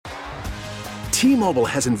T-Mobile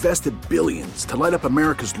has invested billions to light up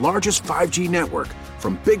America's largest 5G network,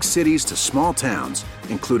 from big cities to small towns,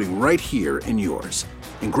 including right here in yours.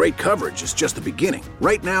 And great coverage is just the beginning.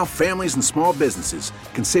 Right now, families and small businesses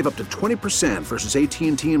can save up to 20% versus AT&T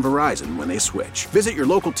and Verizon when they switch. Visit your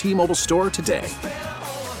local T-Mobile store today.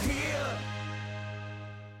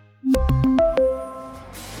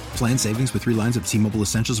 Plan savings with 3 lines of T-Mobile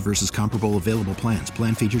Essentials versus comparable available plans.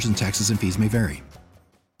 Plan features and taxes and fees may vary.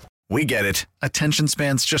 We get it. Attention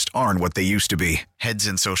spans just aren't what they used to be. Heads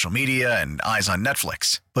in social media and eyes on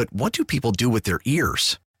Netflix. But what do people do with their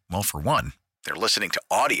ears? Well, for one, they're listening to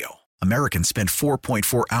audio. Americans spend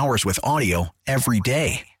 4.4 hours with audio every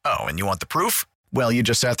day. Oh, and you want the proof? Well, you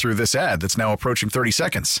just sat through this ad that's now approaching 30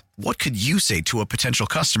 seconds. What could you say to a potential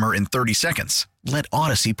customer in 30 seconds? Let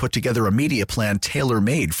Odyssey put together a media plan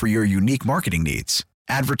tailor-made for your unique marketing needs.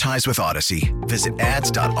 Advertise with Odyssey. Visit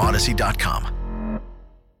ads.odyssey.com.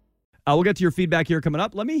 We'll get to your feedback here coming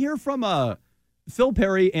up. Let me hear from Phil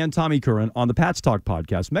Perry and Tommy Curran on the Pats Talk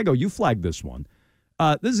podcast. Mego, you flagged this one.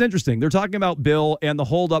 This is interesting. They're talking about Bill and the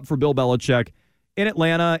holdup for Bill Belichick in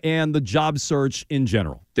Atlanta and the job search in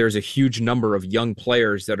general. There's a huge number of young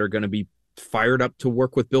players that are going to be fired up to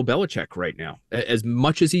work with Bill Belichick right now. As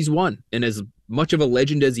much as he's won and as much of a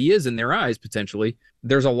legend as he is in their eyes, potentially,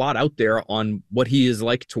 there's a lot out there on what he is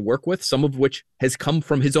like to work with, some of which has come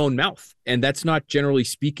from his own mouth. And that's not, generally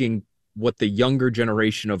speaking, what the younger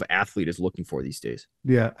generation of athlete is looking for these days.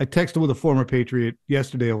 Yeah, I texted with a former Patriot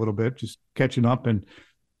yesterday a little bit, just catching up, and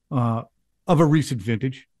of a recent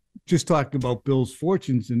vintage, just talking about Bill's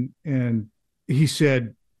fortunes. And he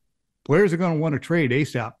said, players are going to want to trade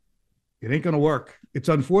ASAP. It ain't going to work. It's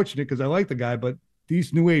unfortunate because I like the guy, but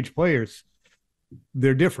these new age players,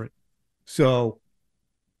 they're different. So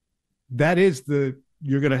that is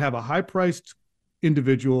you're going to have a high priced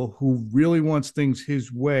individual who really wants things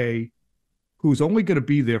his way, who's only going to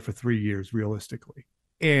be there for 3 years realistically.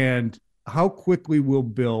 And how quickly will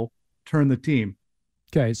Bill turn the team?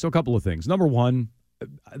 Okay, so a couple of things. Number one,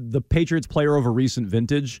 the Patriots player of a recent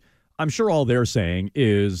vintage, I'm sure all they're saying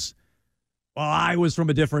is, well, I was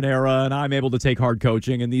from a different era and I'm able to take hard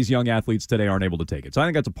coaching, and these young athletes today aren't able to take it. So I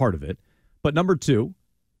think that's a part of it. But number two,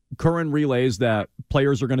 Curran relays that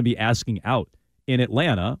players are going to be asking out in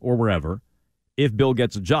Atlanta or wherever if Bill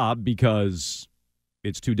gets a job because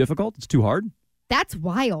it's too difficult, it's too hard. That's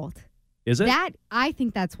wild. Is it? I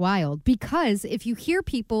think that's wild, because if you hear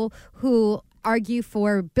people who argue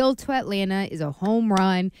for Bill to Atlanta is a home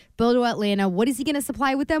run, Bill to Atlanta, what is he going to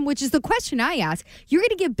supply with them? Which is the question I ask. You're going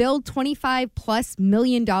to give Bill $25+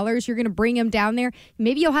 million. You're going to bring him down there.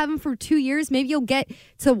 Maybe you'll have him for 2 years. Maybe you'll get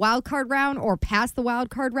to the wild card round or past the wild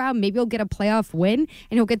card round. Maybe you'll get a playoff win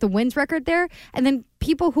and he'll get the wins record there. And then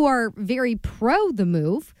people who are very pro the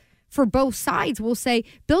move for both sides will say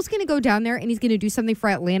Bill's going to go down there and he's going to do something for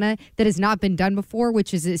Atlanta that has not been done before,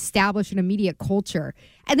 which is establish an immediate culture.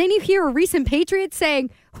 And then you hear a recent Patriot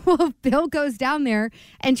saying, well, if Bill goes down there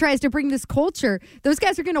and tries to bring this culture, those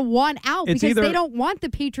guys are going to want out because they don't want the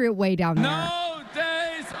Patriot way down there. No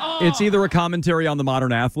days off. It's either a commentary on the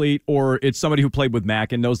modern athlete or it's somebody who played with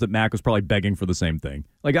Mac and knows that Mac was probably begging for the same thing.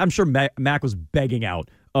 Like, I'm sure Mac was begging out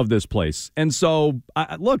of this place. And so,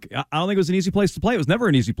 look, I don't think it was an easy place to play. It was never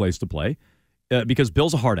an easy place to play because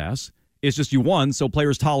Bill's a hard ass. It's just you won, so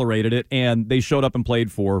players tolerated it, and they showed up and played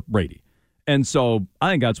for Brady. And so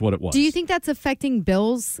I think that's what it was. Do you think that's affecting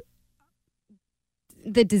the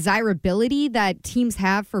desirability that teams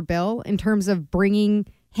have for Bill in terms of bringing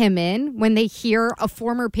him in when they hear a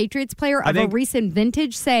former Patriots player of a recent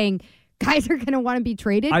vintage saying guys are going to want to be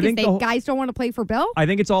traded because guys don't want to play for Bill? I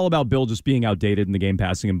think it's all about Bill just being outdated and the game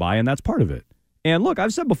passing him by, and that's part of it. And look,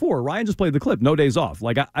 I've said before, Ryan just played the clip, no days off.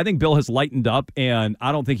 Like, I think Bill has lightened up, and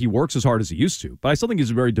I don't think he works as hard as he used to, but I still think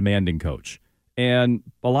he's a very demanding coach. And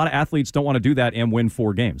a lot of athletes don't want to do that and win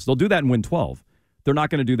 4 games. They'll do that and win 12. They're not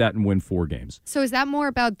going to do that and win 4 games. So is that more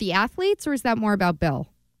about the athletes or is that more about Bill?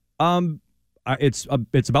 It's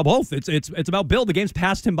about both. It's about Bill. The game's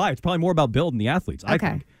passed him by. It's probably more about Bill than the athletes, I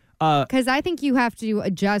think. Because I think you have to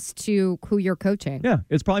adjust to who you're coaching. Yeah,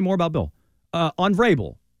 it's probably more about Bill. On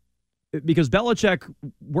Vrabel, because Belichick,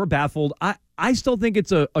 we're baffled. I still think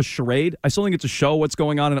it's a charade. I still think it's a show what's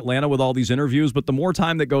going on in Atlanta with all these interviews, but the more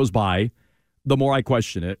time that goes by, the more I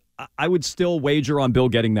question it. I would still wager on Bill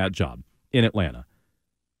getting that job in Atlanta.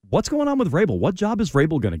 What's going on with Vrabel? What job is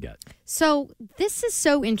Vrabel going to get? So this is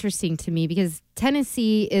so interesting to me because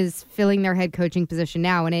Tennessee is filling their head coaching position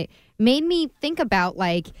now, and it made me think about,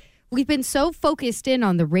 like, we've been so focused in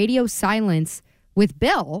on the radio silence with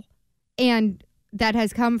Bill, and that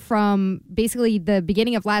has come from basically the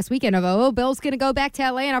beginning of last weekend of, Bill's going to go back to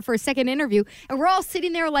Atlanta for a second interview. And we're all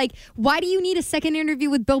sitting there like, why do you need a second interview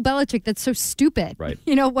with Bill Belichick? That's so stupid. Right.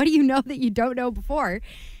 What do you know that you don't know before?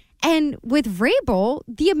 And with Vrabel,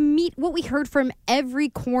 what we heard from every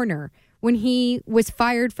corner when he was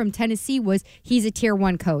fired from Tennessee was he's a tier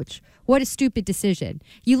 1 coach. What a stupid decision.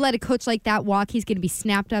 You let a coach like that walk, he's going to be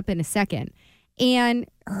snapped up in a second. And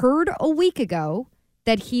heard a week ago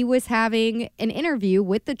that he was having an interview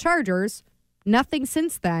with the Chargers. Nothing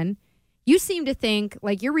since then. You seem to think,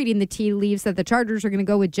 like you're reading the tea leaves, that the Chargers are going to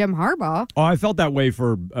go with Jim Harbaugh. Oh, I felt that way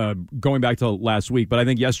for going back to last week, but I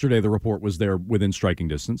think yesterday the report was there within striking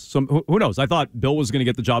distance. So who knows? I thought Bill was going to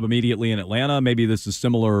get the job immediately in Atlanta. Maybe this is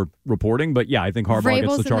similar reporting, but yeah, I think Harbaugh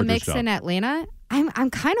gets the Chargers job. in the mix in Atlanta. I'm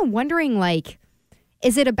kind of wondering, like,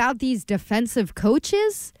 is it about these defensive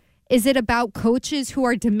coaches? Is it about coaches who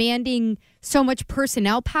are demanding so much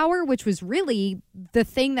personnel power, which was really the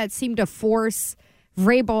thing that seemed to force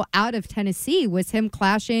Vrabel out of Tennessee, was him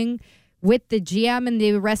clashing with the GM and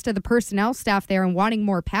the rest of the personnel staff there and wanting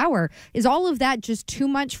more power? Is all of that just too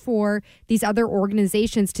much for these other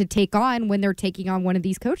organizations to take on when they're taking on one of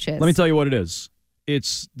these coaches? Let me tell you what it is.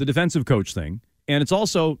 It's the defensive coach thing, and it's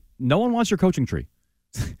also no one wants your coaching tree.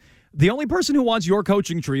 The only person who wants your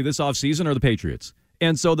coaching tree this offseason are the Patriots.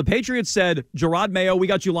 And so the Patriots said, Gerard Mayo, we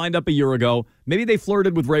got you lined up a year ago. Maybe they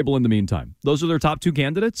flirted with Vrabel in the meantime. Those are their top 2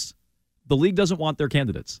 candidates. The league doesn't want their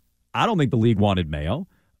candidates. I don't think the league wanted Mayo.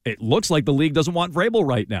 It looks like the league doesn't want Vrabel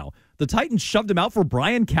right now. The Titans shoved him out for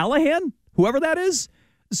Brian Callahan, whoever that is.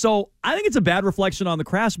 So I think it's a bad reflection on the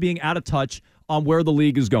Crafts being out of touch on where the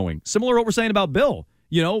league is going. Similar to what we're saying about Bill.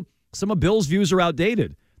 Some of Bill's views are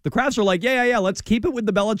outdated. The Crafts are like, yeah, let's keep it with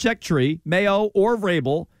the Belichick tree, Mayo or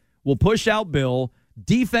Vrabel. We'll push out Bill.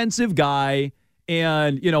 Defensive guy,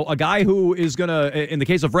 and a guy who is gonna, in the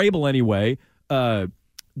case of Vrabel anyway,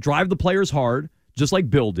 drive the players hard, just like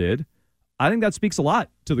Bill did. I think that speaks a lot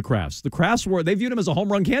to the Crafts. The Crafts they viewed him as a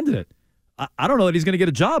home run candidate. I don't know that he's going to get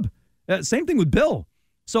a job. Same thing with Bill.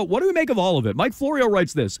 So what do we make of all of it? Mike Florio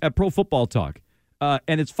writes this at Pro Football Talk,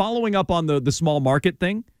 and it's following up on the small market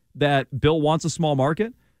thing, that Bill wants a small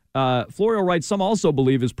market. Florio writes, some also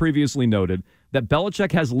believe, as previously noted, that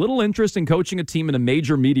Belichick has little interest in coaching a team in a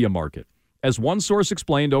major media market. As one source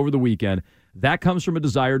explained over the weekend, that comes from a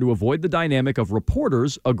desire to avoid the dynamic of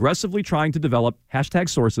reporters aggressively trying to develop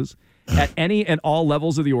 #sources at any and all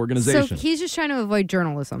levels of the organization. So he's just trying to avoid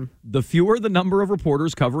journalism. The fewer the number of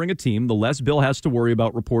reporters covering a team, the less Bill has to worry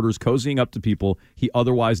about reporters cozying up to people he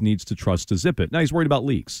otherwise needs to trust to zip it. Now he's worried about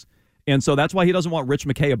leaks. And so that's why he doesn't want Rich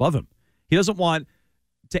McKay above him. He doesn't want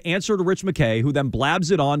to answer to Rich McKay, who then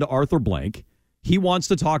blabs it on to Arthur Blank. He wants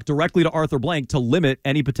to talk directly to Arthur Blank to limit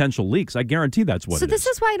any potential leaks. I guarantee that's what it is. So this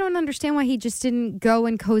is why I don't understand why he just didn't go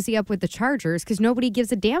and cozy up with the Chargers, because nobody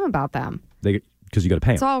gives a damn about them. Because you got to pay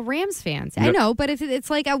them. It's all Rams fans. I know, but if it's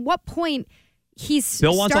like, at what point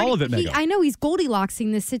Bill wants all of it, Mego. I know he's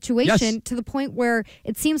Goldilocksing this situation to the point where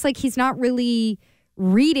it seems like he's not really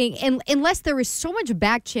reading, and unless there is so much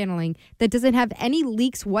back channeling that doesn't have any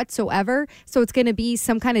leaks whatsoever, so it's going to be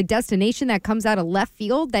some kind of destination that comes out of left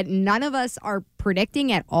field that none of us are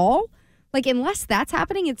predicting at all. Like, unless that's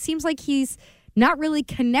happening, it seems like he's not really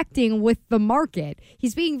connecting with the market.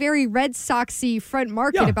 He's being very Red Sox-y front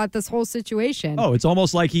market about this whole situation. Oh, it's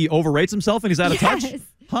almost like he overrates himself and he's out of touch?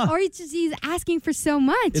 Huh. Or he's asking for so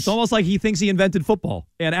much. It's almost like he thinks he invented football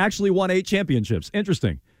and actually won 8 championships.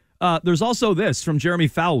 Interesting. There's also this from Jeremy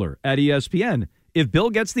Fowler at ESPN. If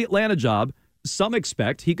Bill gets the Atlanta job, some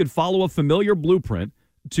expect he could follow a familiar blueprint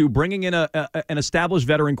to bringing in an established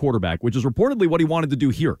veteran quarterback, which is reportedly what he wanted to do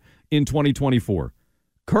here in 2024.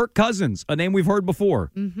 Kirk Cousins, a name we've heard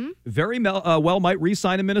before, very well might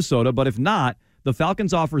re-sign in Minnesota, but if not, the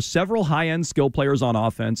Falcons offer several high-end skill players on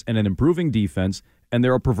offense and an improving defense, and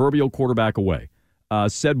they're a proverbial quarterback away.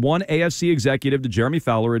 Said one AFC executive to Jeremy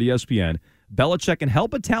Fowler at ESPN, Belichick can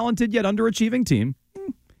help a talented yet underachieving team,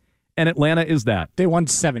 and Atlanta is that. They won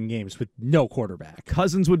 7 games with no quarterback.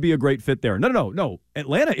 Cousins would be a great fit there. No.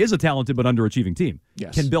 Atlanta is a talented but underachieving team.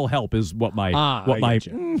 Yes. Can Bill help is what my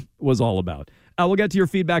was all about. We'll get to your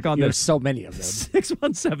feedback on this. There's so many of them.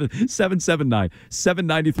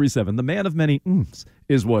 617-779-7937. The man of many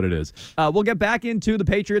is what it is. We'll get back into the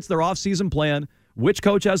Patriots, their offseason plan, which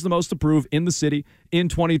coach has the most to prove in the city in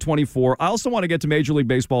 2024. I also want to get to Major League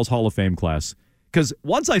Baseball's Hall of Fame class. because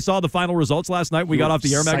once I saw the final results last night, we got off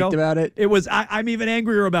the air, Mego. About it. It was, I'm even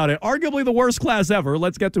angrier about it. Arguably the worst class ever.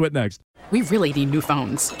 Let's get to it next. We really need new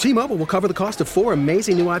phones. T-Mobile will cover the cost of 4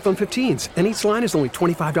 amazing new iPhone 15s, and each line is only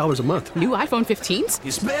 $25 a month. New iPhone 15s?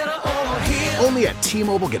 It's better over here. Only at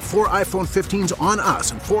T-Mobile, get 4 iPhone 15s on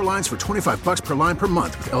us and 4 lines for $25 per line per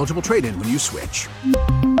month with eligible trade-in when you switch.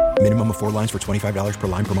 Minimum of 4 lines for $25 per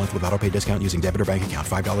line per month with autopay discount using debit or bank account.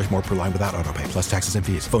 $5 more per line without autopay, plus taxes and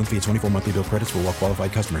fees. Phone fee at 24 monthly bill credits for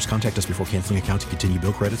well-qualified customers. Contact us before canceling account to continue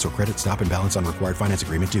bill credits or credit stop and balance on required finance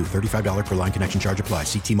agreement due. $35 per line connection charge applies.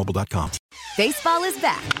 See T-Mobile.com. Baseball is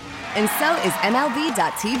back, and so is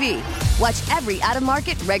MLB.tv. Watch every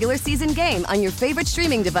out-of-market regular season game on your favorite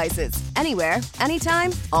streaming devices. Anywhere,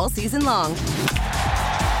 anytime, all season long.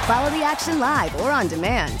 Follow the action live or on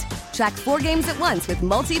demand. Track 4 games at once with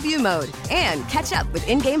multi-view mode and catch up with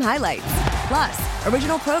in-game highlights. Plus,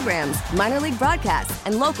 original programs, minor league broadcasts,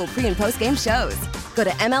 and local pre- and post-game shows. Go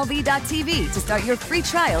to MLB.tv to start your free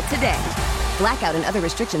trial today. Blackout and other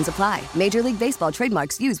restrictions apply. Major League Baseball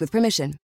trademarks used with permission.